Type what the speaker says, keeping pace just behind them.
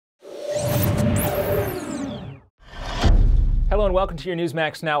Hello and welcome to your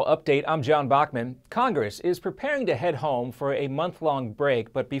Newsmax Now update. I'm John Bachman. Congress is preparing to head home for a month-long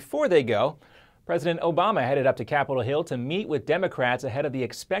break, but before they go, President Obama headed up to Capitol Hill to meet with Democrats ahead of the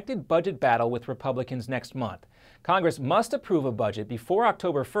expected budget battle with Republicans next month. Congress must approve a budget before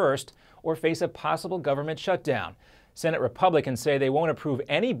October 1st or face a possible government shutdown. Senate Republicans say they won't approve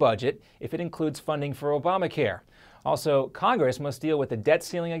any budget if it includes funding for Obamacare. Also, Congress must deal with the debt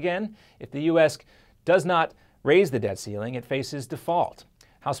ceiling again. If the U.S. does not raise the debt ceiling, it faces default.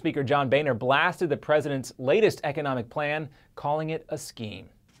 House Speaker John Boehner blasted the president's latest economic plan, calling it a scheme.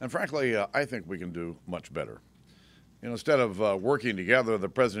 And frankly, I think we can do much better. Instead of working together, the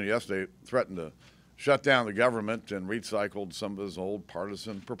president yesterday threatened to shut down the government and recycled some of his old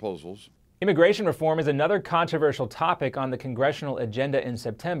partisan proposals. Immigration reform is another controversial topic on the congressional agenda in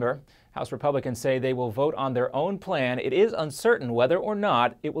September. House Republicans say they will vote on their own plan. It is uncertain whether or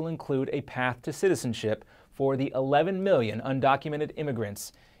not it will include a path to citizenship for the 11 million undocumented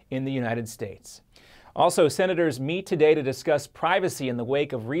immigrants in the United States. Also, senators meet today to discuss privacy in the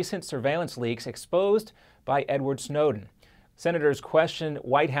wake of recent surveillance leaks exposed by Edward Snowden. Senators question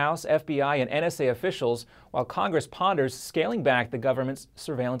White House, FBI, and NSA officials while Congress ponders scaling back the government's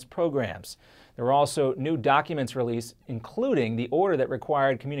surveillance programs. There were also new documents released, including the order that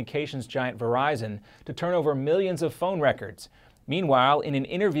required communications giant Verizon to turn over millions of phone records. Meanwhile, in an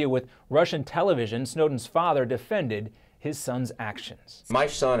interview with Russian television, Snowden's father defended his son's actions. My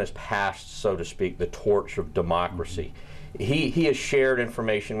son has passed, so to speak, the torch of democracy. He has shared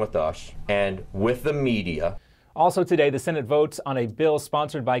information with us and with the media. Also today, the Senate votes on a bill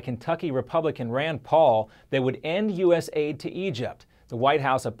sponsored by Kentucky Republican Rand Paul that would end U.S. aid to Egypt. The White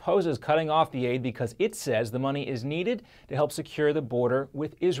House opposes cutting off the aid because it says the money is needed to help secure the border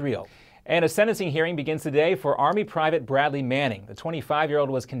with Israel. And a sentencing hearing begins today for Army Private Bradley Manning. The 25-year-old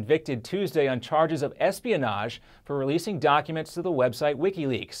was convicted Tuesday on charges of espionage for releasing documents to the website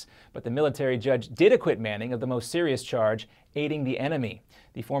WikiLeaks. But the military judge did acquit Manning of the most serious charge, aiding the enemy.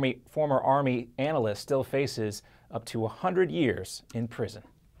 The former Army analyst still faces up to 100 years in prison.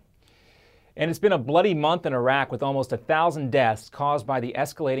 And it's been a bloody month in Iraq with almost 1,000 deaths caused by the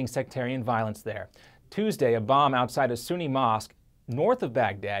escalating sectarian violence there. Tuesday, a bomb outside a Sunni mosque north of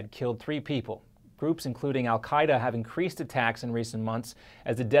Baghdad killed 3 people. Groups including al-Qaeda have increased attacks in recent months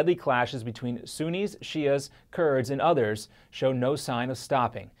as the deadly clashes between Sunnis, Shias, Kurds, and others show no sign of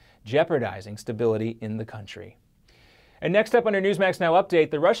stopping, jeopardizing stability in the country. And next up on your Newsmax Now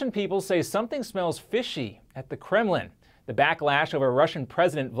update, the Russian people say something smells fishy at the Kremlin. The backlash over Russian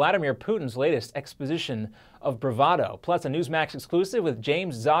President Vladimir Putin's latest exposition of bravado, plus a Newsmax exclusive with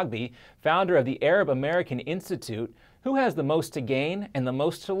James Zogby, founder of the Arab American Institute, who has the most to gain and the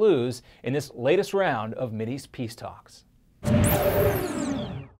most to lose in this latest round of Mideast peace talks.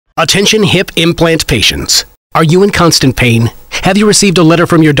 Attention hip implant patients. Are you in constant pain? Have you received a letter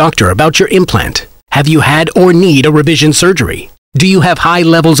from your doctor about your implant? Have you had or need a revision surgery? Do you have high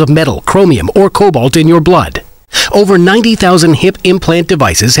levels of metal, chromium, or cobalt in your blood? Over 90,000 hip implant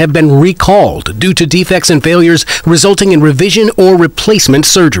devices have been recalled due to defects and failures resulting in revision or replacement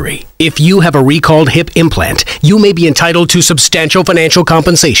surgery. If you have a recalled hip implant, you may be entitled to substantial financial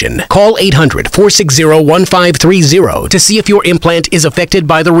compensation. Call 800-460-1530 to see if your implant is affected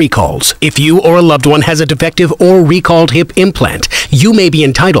by the recalls. If you or a loved one has a defective or recalled hip implant, you may be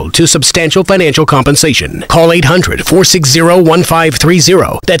entitled to substantial financial compensation. Call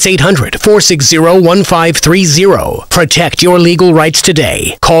 800-460-1530. That's 800-460-1530. Protect your legal rights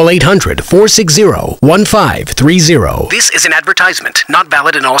today. Call 800-460-1530. This is an advertisement, not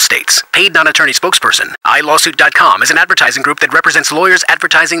valid in all states. Paid non-attorney spokesperson. iLawsuit.com is an advertising group that represents lawyers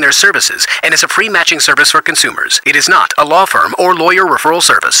advertising their services and is a free matching service for consumers. It is not a law firm or lawyer referral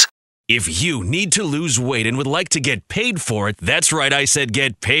service. If you need to lose weight and would like to get paid for it, that's right, I said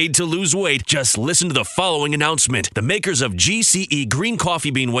get paid to lose weight. Just listen to the following announcement. The makers of GCE Green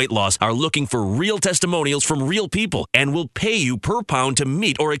Coffee Bean Weight Loss are looking for real testimonials from real people and will pay you per pound to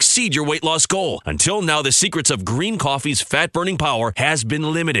meet or exceed your weight loss goal. Until now, the secrets of green coffee's fat-burning power has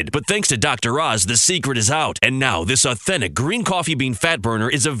been limited, but thanks to Dr. Oz, the secret is out. And now, this authentic green coffee bean fat burner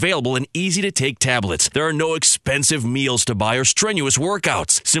is available in easy-to-take tablets. There are no expensive meals to buy or strenuous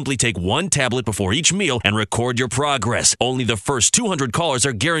workouts. Simply take one tablet before each meal and record your progress. Only the first 200 callers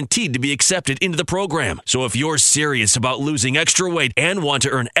are guaranteed to be accepted into the program. So if you're serious about losing extra weight and want to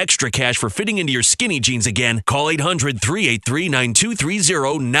earn extra cash for fitting into your skinny jeans again, call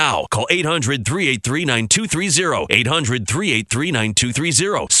 800-383-9230 now. Call 800-383-9230.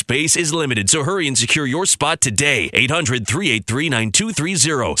 800-383-9230. Space is limited, so hurry and secure your spot today.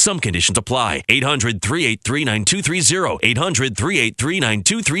 800-383-9230. Some conditions apply. 800-383-9230.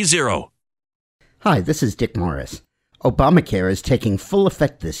 800-383-9230. Hi, this is Dick Morris. Obamacare is taking full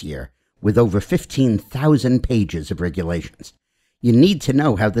effect this year with over 15,000 pages of regulations. You need to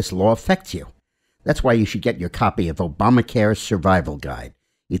know how this law affects you. That's why you should get your copy of Obamacare Survival Guide.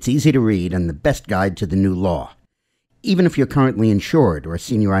 It's easy to read and the best guide to the new law. Even if you're currently insured or a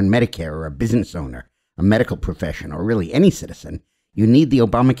senior on Medicare or a business owner, a medical professional, or really any citizen, you need the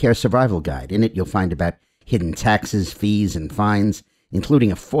Obamacare Survival Guide. In it, you'll find about hidden taxes, fees, and fines,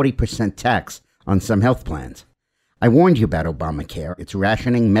 including a 40% tax on some health plans. I warned you about Obamacare. It's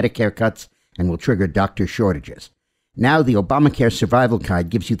rationing, Medicare cuts, and will trigger doctor shortages. Now the Obamacare Survival Guide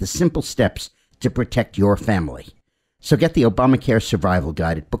gives you the simple steps to protect your family. So get the Obamacare Survival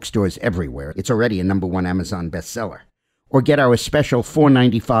Guide at bookstores everywhere. It's already a #1 Amazon bestseller. Or get our special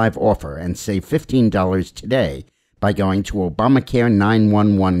 $4.95 offer and save $15 today by going to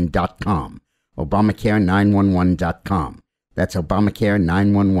Obamacare911.com. Obamacare911.com. That's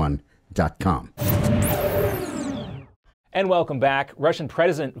Obamacare911.com. And welcome back. Russian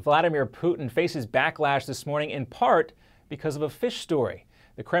President Vladimir Putin faces backlash this morning in part because of a fish story.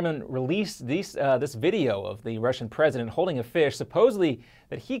 The Kremlin released this video of the Russian president holding a fish, supposedly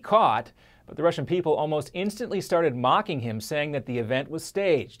that he caught, but the Russian people almost instantly started mocking him, saying that the event was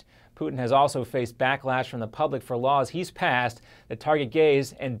staged. Putin has also faced backlash from the public for laws he's passed that target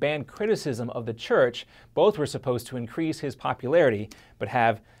gays and ban criticism of the church. Both were supposed to increase his popularity, but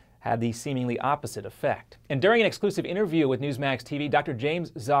have had the seemingly opposite effect. And during an exclusive interview with Newsmax TV, Dr. James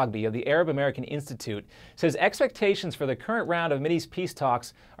Zogby of the Arab American Institute says expectations for the current round of Mideast peace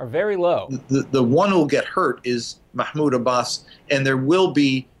talks are very low. The one who will get hurt is Mahmoud Abbas, and there will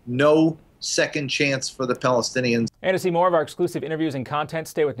be no second chance for the Palestinians. And to see more of our exclusive interviews and content,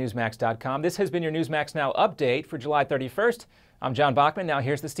 stay with Newsmax.com. This has been your Newsmax Now update for July 31st. I'm John Bachman. Now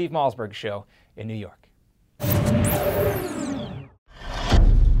here's the Steve Malzberg Show in New York.